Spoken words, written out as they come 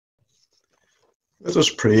Let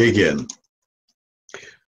us pray again.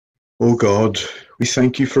 O God, we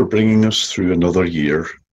thank you for bringing us through another year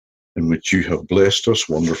in which you have blessed us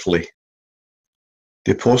wonderfully.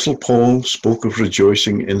 The Apostle Paul spoke of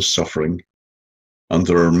rejoicing in suffering, and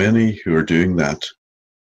there are many who are doing that.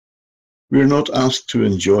 We are not asked to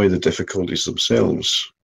enjoy the difficulties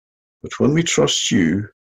themselves, but when we trust you,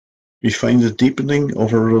 we find a deepening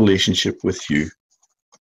of our relationship with you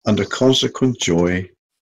and a consequent joy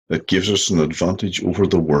that gives us an advantage over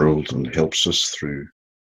the world and helps us through.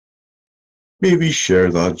 May we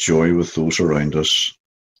share that joy with those around us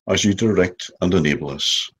as you direct and enable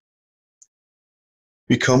us.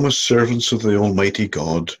 We come as servants of the Almighty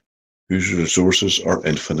God, whose resources are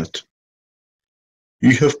infinite.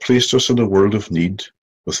 You have placed us in a world of need,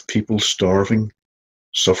 with people starving,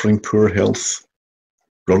 suffering poor health,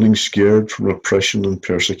 running scared from oppression and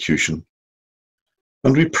persecution.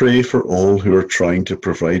 And we pray for all who are trying to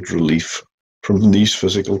provide relief from these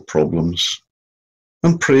physical problems,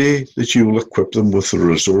 and pray that you will equip them with the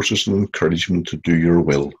resources and encouragement to do your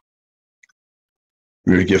will.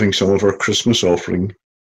 We are giving some of our Christmas offering,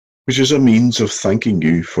 which is a means of thanking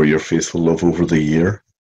you for your faithful love over the year,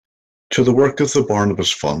 to the work of the Barnabas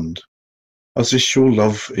Fund, as they show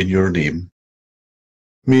love in your name.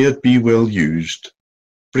 May it be well used,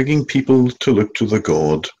 bringing people to look to the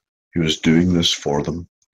God who is doing this for them.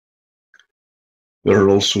 There are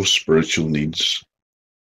also spiritual needs.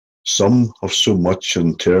 Some have so much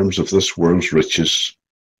in terms of this world's riches,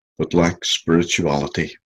 but lack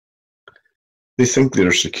spirituality. They think they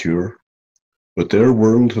are secure, but their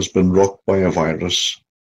world has been rocked by a virus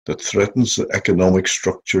that threatens the economic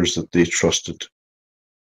structures that they trusted.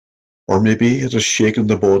 Or maybe it has shaken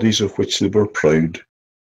the bodies of which they were proud.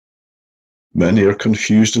 Many are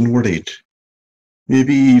confused and worried,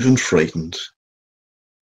 maybe even frightened.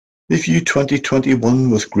 They view 2021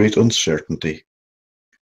 with great uncertainty.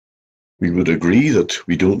 We would agree that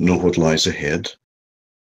we don't know what lies ahead,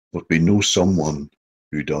 but we know someone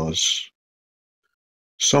who does.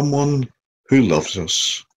 Someone who loves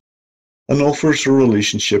us and offers a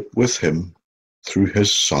relationship with him through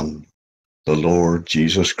his Son, the Lord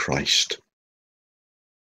Jesus Christ.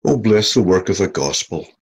 Oh, bless the work of the gospel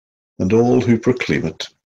and all who proclaim it.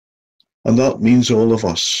 And that means all of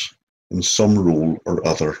us in some role or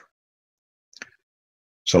other.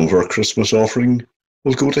 Some of our Christmas offering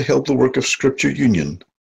will go to help the work of Scripture Union.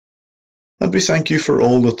 And we thank you for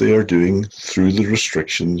all that they are doing through the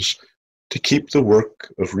restrictions to keep the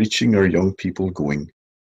work of reaching our young people going.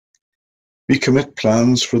 We commit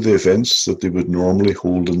plans for the events that they would normally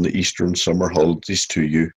hold in the Easter and summer holidays to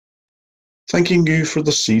you, thanking you for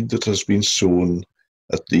the seed that has been sown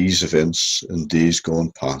at these events in days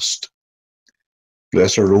gone past.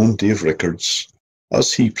 Bless our own Dave Rickards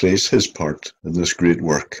as he plays his part in this great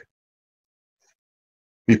work.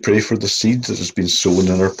 We pray for the seed that has been sown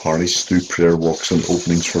in our parish through prayer walks and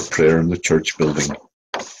openings for prayer in the church building.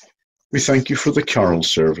 We thank you for the carol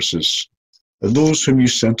services and those whom you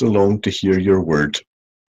sent along to hear your word.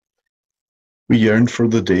 We yearn for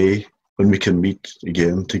the day when we can meet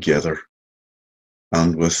again together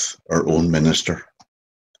and with our own minister.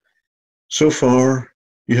 So far,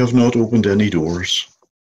 you have not opened any doors,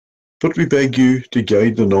 but we beg you to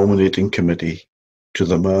guide the nominating committee to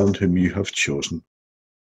the man whom you have chosen.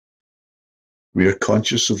 We are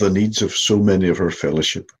conscious of the needs of so many of our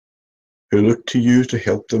fellowship, who look to you to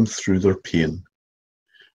help them through their pain.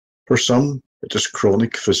 For some, it is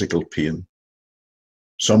chronic physical pain.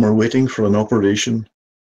 Some are waiting for an operation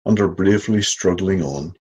and are bravely struggling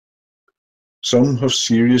on. Some have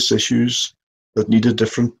serious issues that need a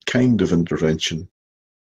different kind of intervention.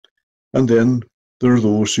 And then there are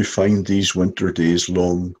those who find these winter days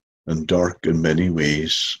long and dark in many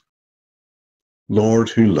ways. Lord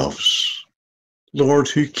who loves, Lord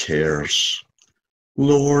who cares,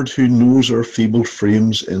 Lord who knows our feeble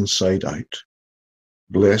frames inside out,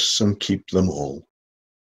 bless and keep them all.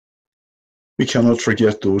 We cannot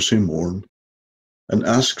forget those who mourn, and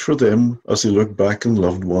ask for them as they look back on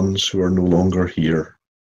loved ones who are no longer here.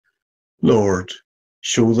 Lord,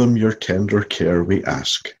 show them your tender care, we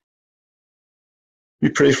ask. We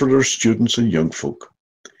pray for our students and young folk.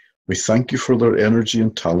 We thank you for their energy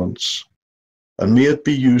and talents, and may it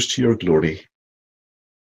be used to your glory.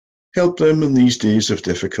 Help them in these days of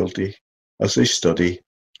difficulty as they study,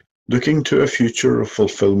 looking to a future of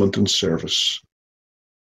fulfillment and service.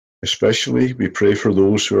 Especially, we pray for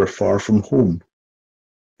those who are far from home,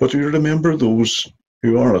 but we remember those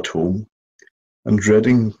who are at home and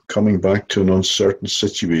dreading coming back to an uncertain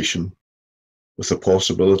situation with the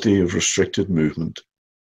possibility of restricted movement.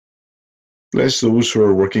 Bless those who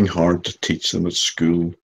are working hard to teach them at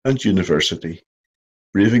school and university,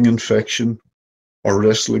 braving infection, or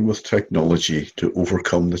wrestling with technology to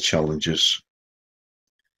overcome the challenges.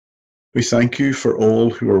 We thank you for all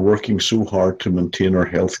who are working so hard to maintain our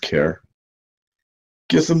health care.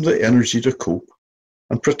 Give them the energy to cope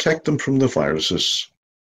and protect them from the viruses.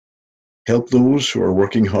 Help those who are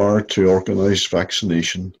working hard to organise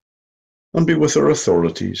vaccination, and be with our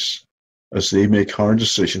authorities as they make hard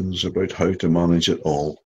decisions about how to manage it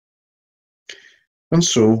all. And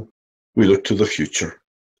so we look to the future,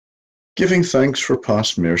 giving thanks for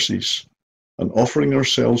past mercies and offering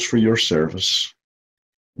ourselves for your service,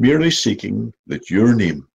 merely seeking that your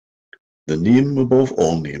name, the name above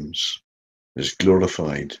all names, is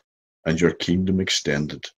glorified and your kingdom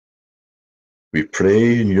extended. We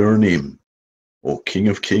pray in your name, O King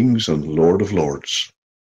of Kings and Lord of Lords.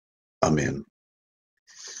 Amen.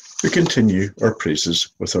 We continue our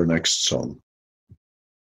praises with our next song.